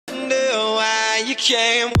you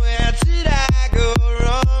came, where did I go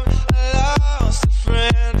wrong? I lost a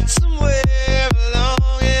friend somewhere along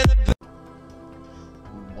in the...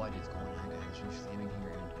 What is going on, guys? Reef Gaming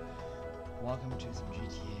here, and welcome to some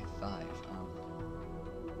GTA 5.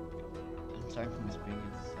 I'm sorry for this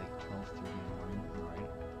being, it's like 12:30 in the morning, alright?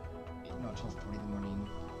 No, 12:40 in the morning.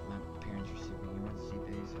 My parents received me emergency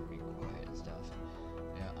pay, so be quiet and stuff.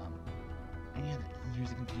 Yeah, and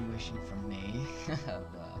here's a continuation from May of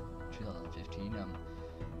 2015.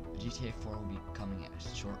 GTA 4 will be coming out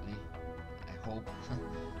shortly. I hope.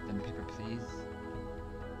 Then paper please.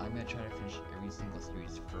 I'm gonna try to finish every single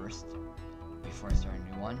series first before I start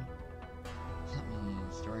a new one. Let me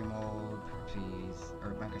story mode, please,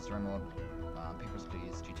 or Minecraft story mode, papers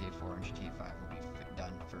please, GTA 4 and GTA 5 will be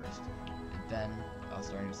done first, and then I'll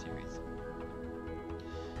start a new series.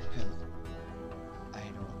 Because I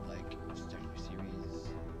don't like starting new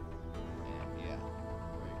series, and yeah,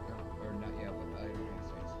 or not yet, but I don't like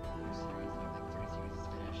starting new series, and I have like 30 series to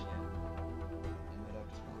finish yet. And without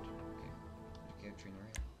just want to, okay, have trainer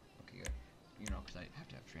right? Okay, good. You know, because I have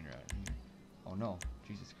to have trainer out in here. Oh no,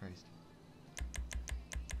 Jesus Christ.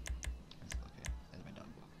 That's okay, that's my dog.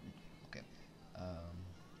 Okay,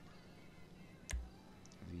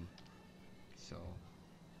 so,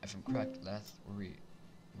 if I'm correct, where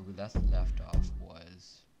we last left off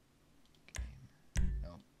was game.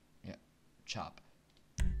 No, yeah, Chop.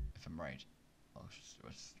 If I'm right,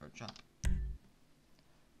 let's start Chop.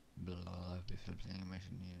 Blah.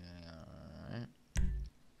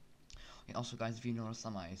 And also, guys, if you notice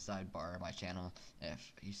on my sidebar of my channel,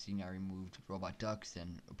 if you see I removed Robot Ducks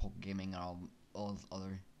and Poke Gaming and all those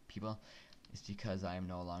other people, it's because I am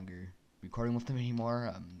no longer recording with them anymore.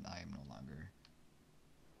 I am no longer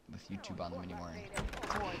with YouTube on them anymore.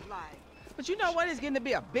 But you know what? It's getting to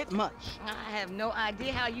be a bit much. I have no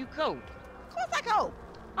idea how you cope. Of course I cope.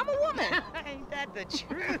 I'm a woman. Ain't that the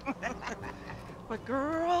truth? But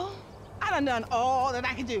girl, I done all that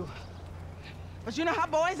I can do. But you know how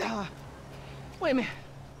boys are. Wait a minute.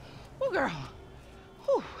 Oh, girl.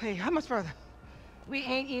 Whew, hey, how much further? We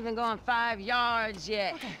ain't even gone 5 yards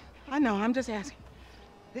yet. Okay, I know. I'm just asking.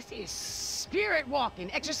 This is spirit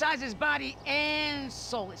walking. Exercises body and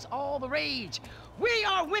soul. It's all the rage. We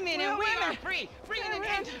are women and we are free. Free in an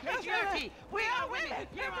end to patriarchy. We are women.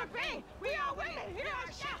 Here are free. We are women. Here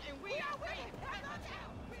are shouting. We are women.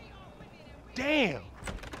 Damn!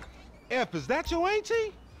 F, is that your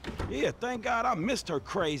auntie? Yeah, thank God I missed her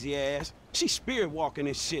crazy ass. She's spirit walking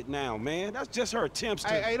this shit now, man. That's just her attempts to...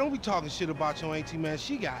 Hey, don't be talking shit about your auntie, man.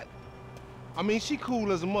 She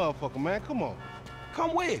cool as a motherfucker, man. Come on.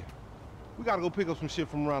 Come where? We gotta go pick up some shit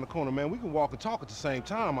from around the corner, man. We can walk and talk at the same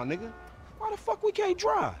time, my nigga. Why the fuck we can't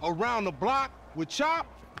drive? Around the block with Chop?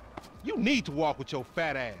 You need to walk with your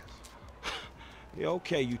fat ass. Yeah,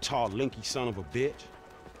 okay, you tall, linky son of a bitch.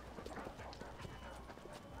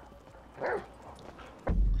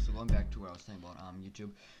 So going back to what I was saying about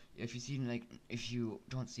YouTube, if you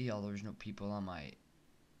don't see all the original people on my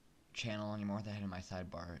channel anymore that I had in my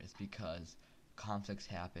sidebar, it's because conflicts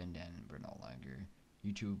happened and we're no longer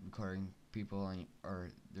YouTube recording people, or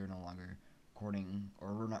they're no longer recording,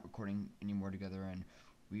 or we're not recording anymore together, and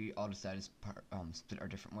we all decided to split our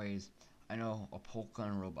different ways. I know a Polka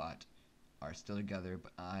and a Robot are still together,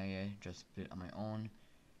 but I just split on my own.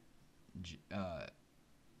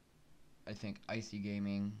 I think Icy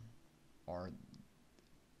Gaming or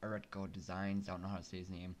Aretco Designs, I don't know how to say his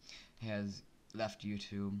name, has left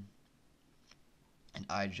YouTube, and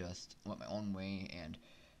I just went my own way, and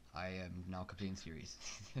I am now completing series.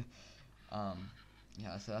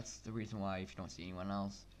 Yeah, so that's the reason why, if you don't see anyone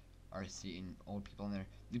else, or seeing old people in there,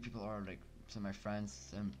 new people are like some of my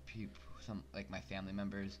friends, some like my family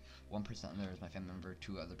members. 1% in there is my family member.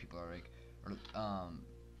 2 other people are like,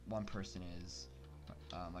 one person is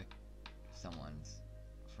like someone's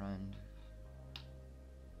friend,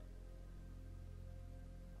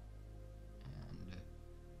 and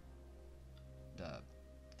the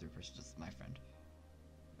 3rd person is my friend.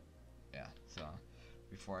 Yeah, so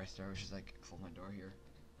before I start, I was just like, close my door here.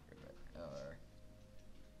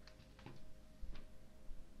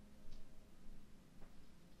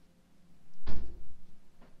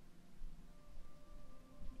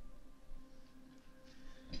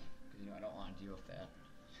 You know, I don't want to deal with that.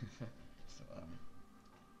 So,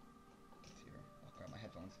 let's see here. I'll grab my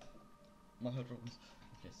headphones.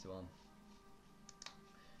 Okay, so,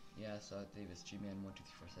 yeah, so Davis G-Man 1 2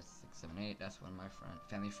 3 4 6 7 8. That's one of my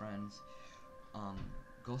family friends.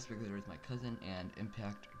 Ghost Regular is my cousin, and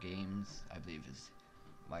Impact Games, I believe, is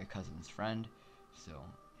my cousin's friend. So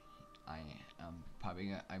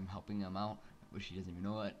I'm helping him out, but he doesn't even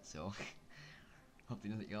know it. So hope he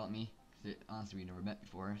doesn't yell at me. honestly we never met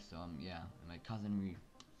before. So yeah, and my cousin we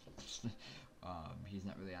he's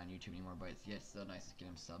not really on YouTube anymore, but it's still nice to get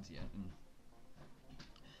him subs yet. And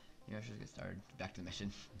yeah, let's just get started. Back to the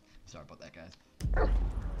mission. Sorry about that, guys.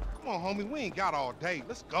 Come on, homie, we ain't got all day.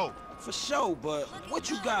 Let's go. For sure, but what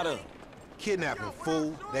you got up? Kidnapping,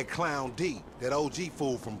 fool. That clown D. That OG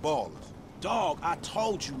fool from Ballers. Dog, I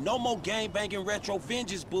told you, no more gang-banging retro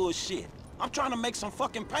vengeance bullshit. I'm trying to make some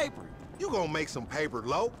fucking paper. You gonna make some paper,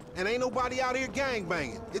 Lo. And ain't nobody out here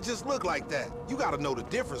gang-banging. It just look like that. You gotta know the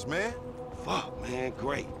difference, man. Fuck, man,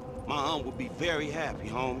 great. My aunt would be very happy,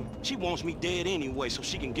 homie. She wants me dead anyway so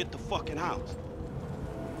she can get the fucking house.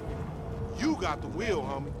 You got the wheel,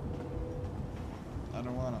 homie. I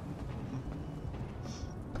don't wanna.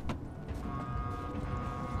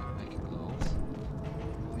 Make it close.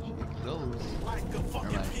 Would you get close? Like a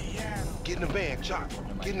fucking piano. Get in the van, Chop.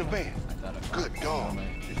 Get in the van. Good dog.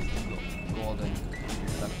 Golden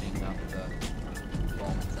reflecting off the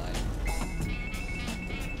foam side.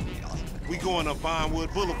 Awesome. We going up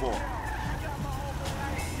Vinewood Boulevard.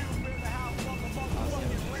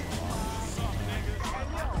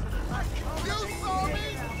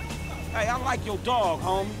 Hey, I like your dog,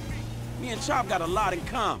 homie. Me and Chop got a lot in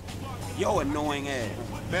common. Yo annoying ass.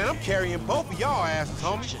 Man, I'm carrying both of y'all asses,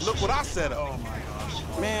 homie. Look what I set up. Oh my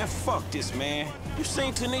gosh. Man, fuck this, man. You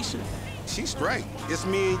seen Tanisha? She's straight. It's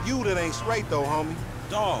me and you that ain't straight, though, homie.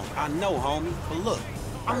 Dog, I know, homie. But look,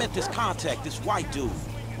 I met this contact, this white dude.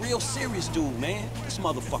 Real serious dude, man. This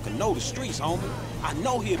motherfucker know the streets, homie. I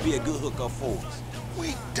know he'll be a good hookup for us.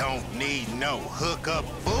 We don't need no hookup,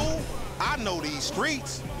 fool. I know these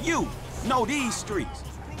streets. You know these streets.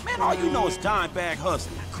 Man, all you know is dime bag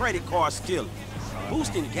hustling, credit card stealing,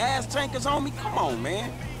 boosting gas tankers, homie. Come on, man.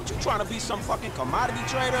 What you trying to be, some fucking commodity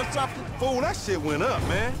trader or something? Fool, that shit went up,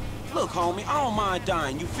 man. Look, homie, I don't mind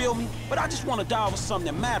dying, you feel me? But I just want to die with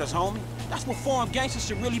something that matters, homie. That's what foreign gangsters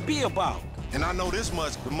should really be about. And I know this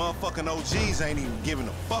much, the motherfucking OGs ain't even giving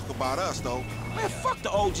a fuck about us, though. Man, fuck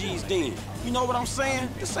the OGs then. You know what I'm saying?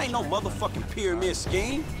 This ain't no motherfucking pyramid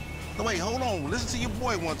scheme. No, wait, hold on. Listen to your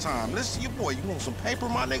boy one time. Listen to your boy. You want some paper,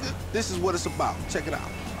 my nigga? This is what it's about. Check it out.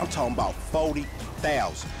 I'm talking about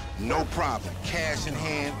 40,000. No problem. Cash in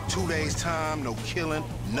hand, 2 days time, no killing,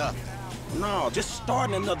 nothing. No, just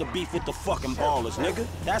starting another beef with the fucking Ballers, nigga.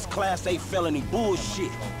 That's Class A felony bullshit.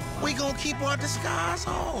 We gonna keep our disguise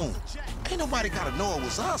on. Ain't nobody gotta know it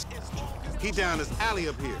was us. He down this alley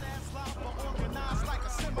up here.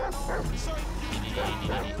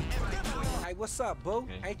 Hey, what's up, boo?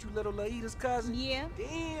 Okay. Ain't you little Laida's cousin? Yeah.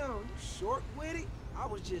 Damn, you short with it? I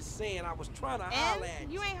was just saying I was trying to holler at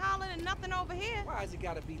And you ain't hollering at nothing over here. Why is it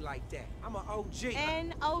gotta be like that? I'm an OG.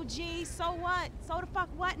 And OG, so what? So the fuck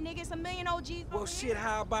what, nigga? It's a million OGs Well, over shit, here.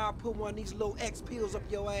 how about I put one of these little X pills up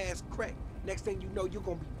your ass crack? Next thing you know, you're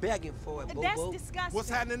gonna be begging for it, boo. That's disgusting. What's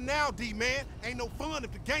happening now, D-man? Ain't no fun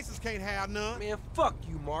if the gangsters can't have none. Man, fuck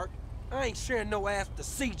you, Mark. I ain't sharing no ass to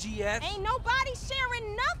CGF. Ain't nobody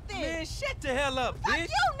sharing nothing. Man, shut the hell up, fuck bitch.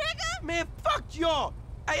 you, nigga. Man, fuck y'all.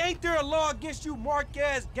 Hey, ain't there a law against you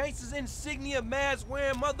mark-ass gangsters, insignia,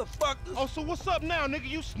 mask-wearing motherfuckers? Oh, so what's up now, nigga?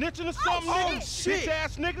 You snitching or something, Oh, nigga? shit.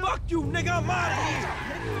 Bitch-ass nigga? Fuck you, nigga. I'm out of here.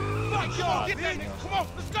 Fuck y'all, Get that bitch. nigga. Come on,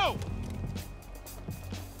 let's go.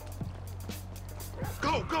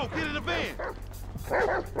 Go, get in the van.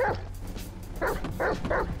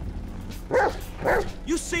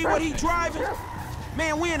 You see what he driving?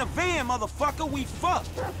 Man, we in a van, motherfucker. We fucked.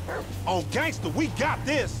 Oh, gangster, we got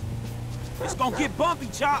this. It's gonna get bumpy,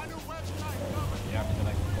 Chop. Yeah,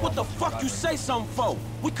 What the fuck you say something for?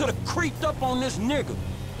 We could've creeped up on this nigga.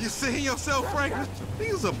 You see yourself, Franklin?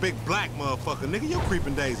 He's a big black motherfucker, nigga. Your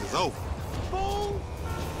creeping days is over. Fool.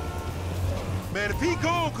 Man, if he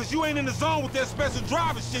gone cause you ain't in the zone with that special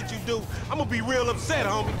driving shit you do, I'm gonna be real upset,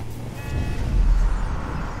 homie.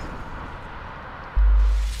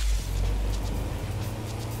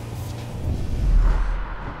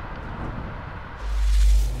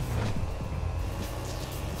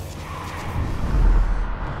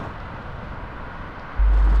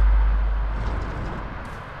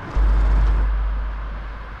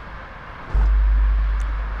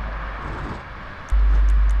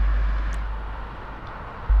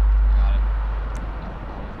 Got it.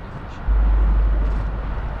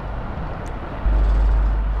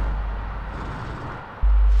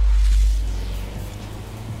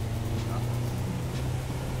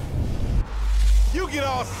 You get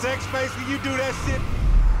all sex face when you do that shit,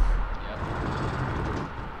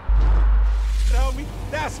 Yep. homie.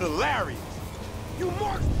 That's hilarious. You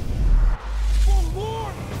marks for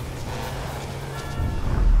war.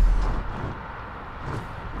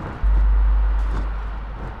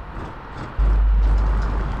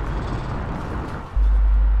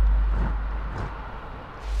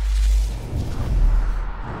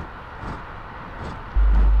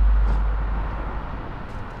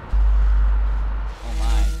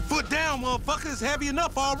 motherfucker is heavy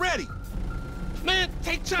enough already. Man,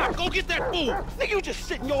 take Chop, go get that fool. Nigga, you just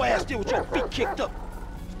sitting your ass there with your feet kicked up.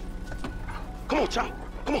 Come on, Chop.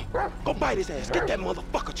 Come on. Go bite his ass. Get that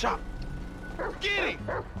motherfucker, Chop. Get him.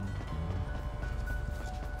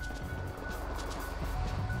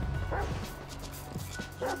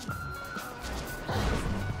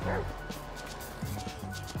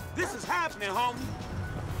 This is happening, homie.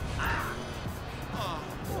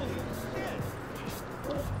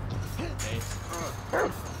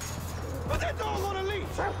 Put that dog on a leash.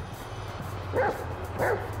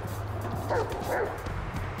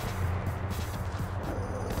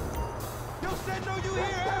 Yo, said no, you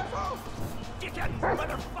here, asshole? Get that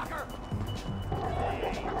motherfucker.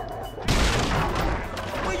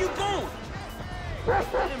 Where you going?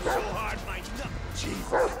 Hit him so hard, my nut.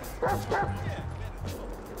 Jesus.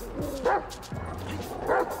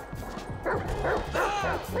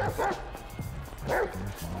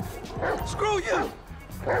 Screw you!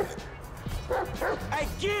 Hey,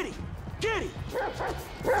 get him! Get him!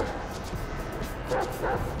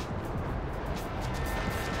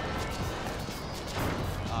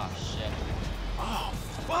 Oh, shit. Oh,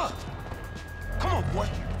 fuck! Come on, boy.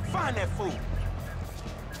 Find that fool.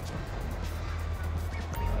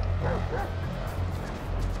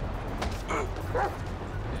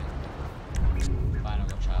 Fine, I'll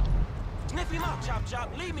go chop. Sniff him out, Chop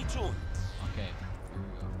Chop. Lead me to him. Okay, here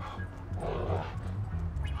we go.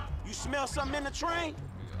 You smell something in the train?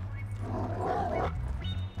 Here we go.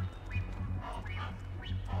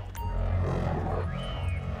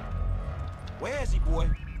 Where is he, boy?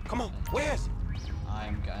 Come on, where is he?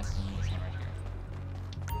 I'm guessing this one right here.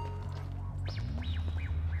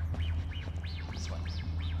 This one.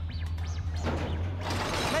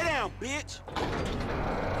 Lay down, bitch!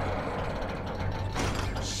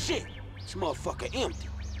 Shit! This motherfucker empty.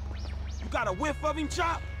 You got a whiff of him,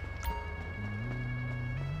 Chop?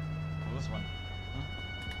 Oh, this one.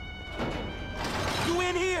 You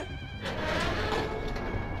in here?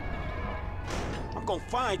 I'm gonna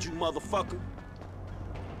find you, motherfucker.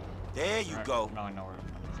 There you go. No, I know where it's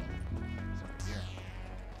over here.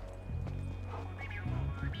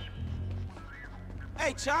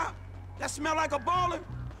 Hey, Chop, that smell like a baller?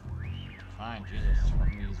 Fine, Jesus. It's from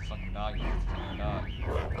me, he's a fucking dog. He's a fucking dog.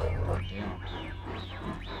 Damn.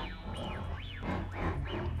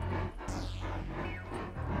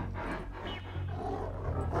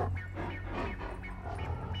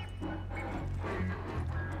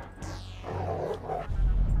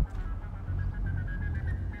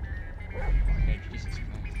 Okay, Jesus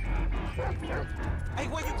Christ. Hey,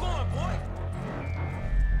 where you going, boy?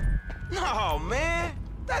 No, man.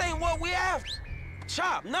 That ain't what we after.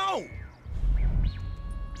 Chop, no.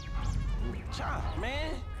 Chop,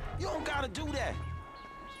 man. You don't gotta do that.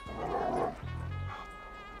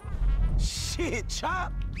 Shit,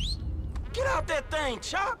 Chop. Get out that thing,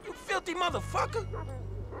 Chop, you filthy motherfucker.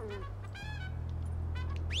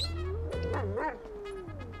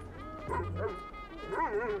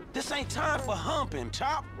 This ain't time for humping,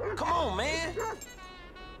 Chop. Come on, man.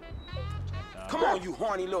 Come on, you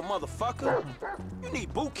horny little motherfucker. You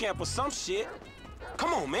need boot camp or some shit.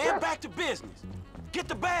 Come on, man, back to business. Get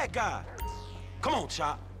the bad guy. Come on,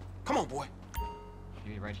 Chop. Come on, boy.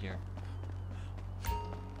 You're right here.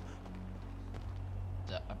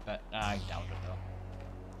 I bet. I doubt it, though.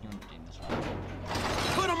 You wouldn't be in this one.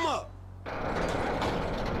 Put him up.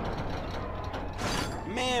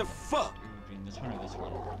 Man, fuck. You would be in this one or this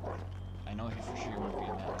one. I know he for sure would be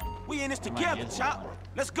in that one. We in this He might together, be in Chop. this one.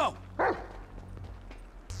 Let's go. Okay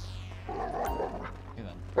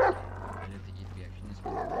then. I did the EV action this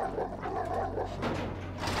one.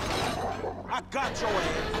 I got your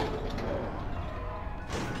ass.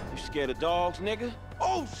 You scared of dogs, nigga?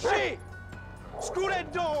 Oh, shit! Screw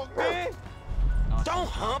that dog, man! No, Don't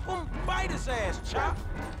hump him. Bite his ass, Chop.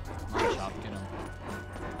 no, Chop, get him.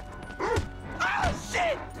 Ah,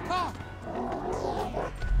 shit!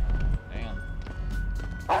 Damn.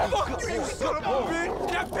 Fuck you, son of a bitch!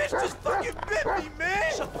 That bitch just fucking bit me,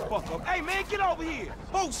 man! Shut the fuck up. Hey, man, get over here!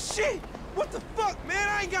 Oh, shit! What the fuck, man?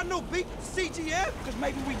 I ain't got no beef with CGF! Because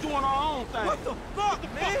maybe we doing our own thing. What the fuck,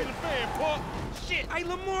 man? Fuck the fan, Park. Shit! Hey,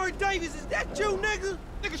 Lamar Davis, is that you, nigga?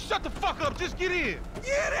 Nigga, shut the fuck up. Just get in.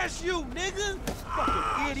 Yeah, that's you, nigga!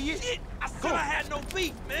 Fucking idiot! Shit! I said I had no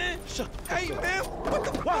beef, man! Shut the fuck Hey, up. man, what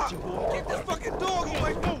the Watch fuck? it, boy. Get this fucking dog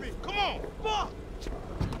away from me! Come on. Fuck!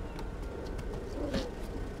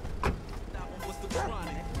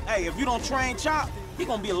 Hey, if you don't train Chop, he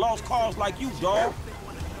gonna be a lost cause like you, dog.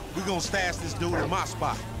 We gonna stash this dude in my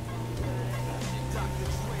spot.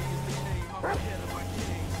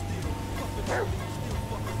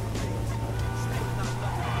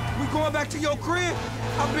 We going back to your crib?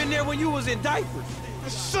 I've been there when you was in diapers.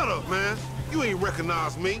 Shut up, man. You ain't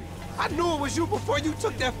recognize me. I knew it was you before you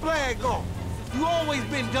took that flag off. You always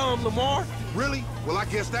been dumb, Lamar. Really? Well, I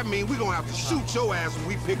guess that means we gonna have to shoot your ass when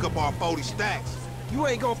we pick up our 40 stacks. You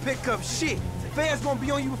ain't gonna pick up shit. Feds gonna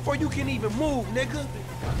be on you before you can even move, nigga.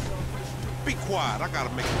 Be quiet, I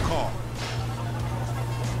gotta make a call.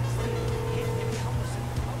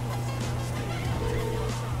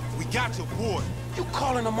 We got your boy. You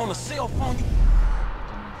calling him on a cell phone, you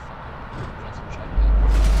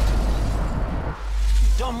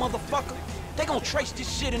dumb motherfucker. They gonna trace this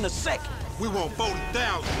shit in a second. We want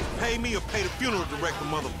 40,000. Pay me or pay the funeral director,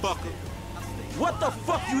 motherfucker. What the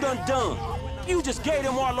fuck you done? You just gave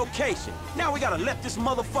them our location. Now we gotta let this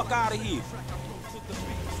motherfucker out of here.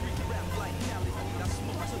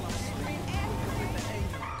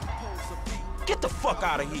 Get the fuck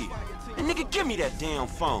out of here. And nigga, give me that damn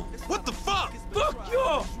phone. What the fuck? Fuck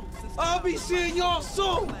y'all. I'll be seeing y'all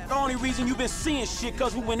soon. The only reason you been seeing shit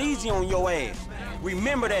cause we went easy on your ass.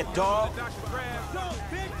 Remember that, dog.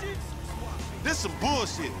 This some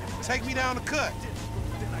bullshit. Take me down the cut.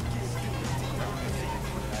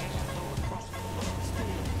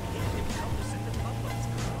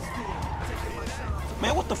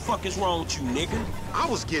 Man, what the fuck is wrong with you, nigga? I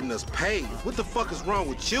was getting us paid. What the fuck is wrong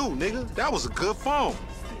with you, nigga? That was a good phone.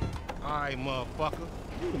 All right, motherfucker.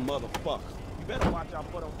 You motherfucker. You better watch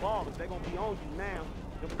out for them ballers. They gonna be on you now.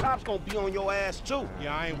 Them cops gonna be on your ass, too.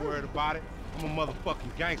 Yeah, I ain't worried about it. I'm a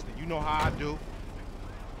motherfucking gangster. You know how I do.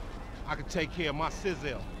 I can take care of my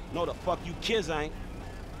sizzle. No, the fuck you kids ain't.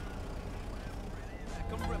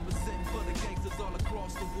 I'm representing for the gangsters all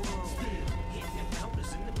across the world. Hitting them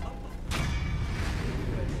counters in the lumber.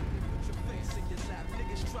 Put your face in your lap,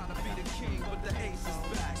 niggas trying to be the king, but the ace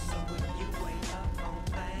is back. So when you ain't up on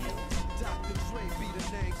things, Dr. Dre be the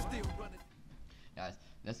name, still running. Guys,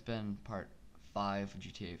 that's been part 5 of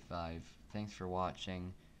GTA 5. Thanks for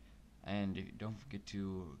watching, and don't forget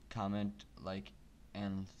to comment, like,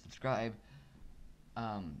 and subscribe.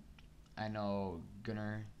 I know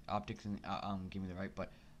Gunner Optics and gave me the right,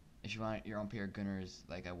 but if you want your own pair of Gunners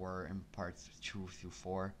like I were in parts 2 through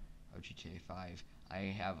 4 of GTA 5, I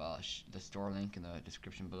have the store link in the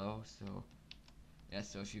description below. So yeah,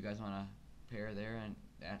 so if you guys want a pair there, and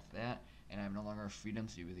that's that. And I'm no longer Freedom,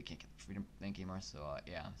 so you really can't get Freedom anymore. So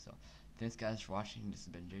yeah, so thanks guys for watching. This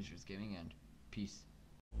has been Dangerous Gaming, and peace.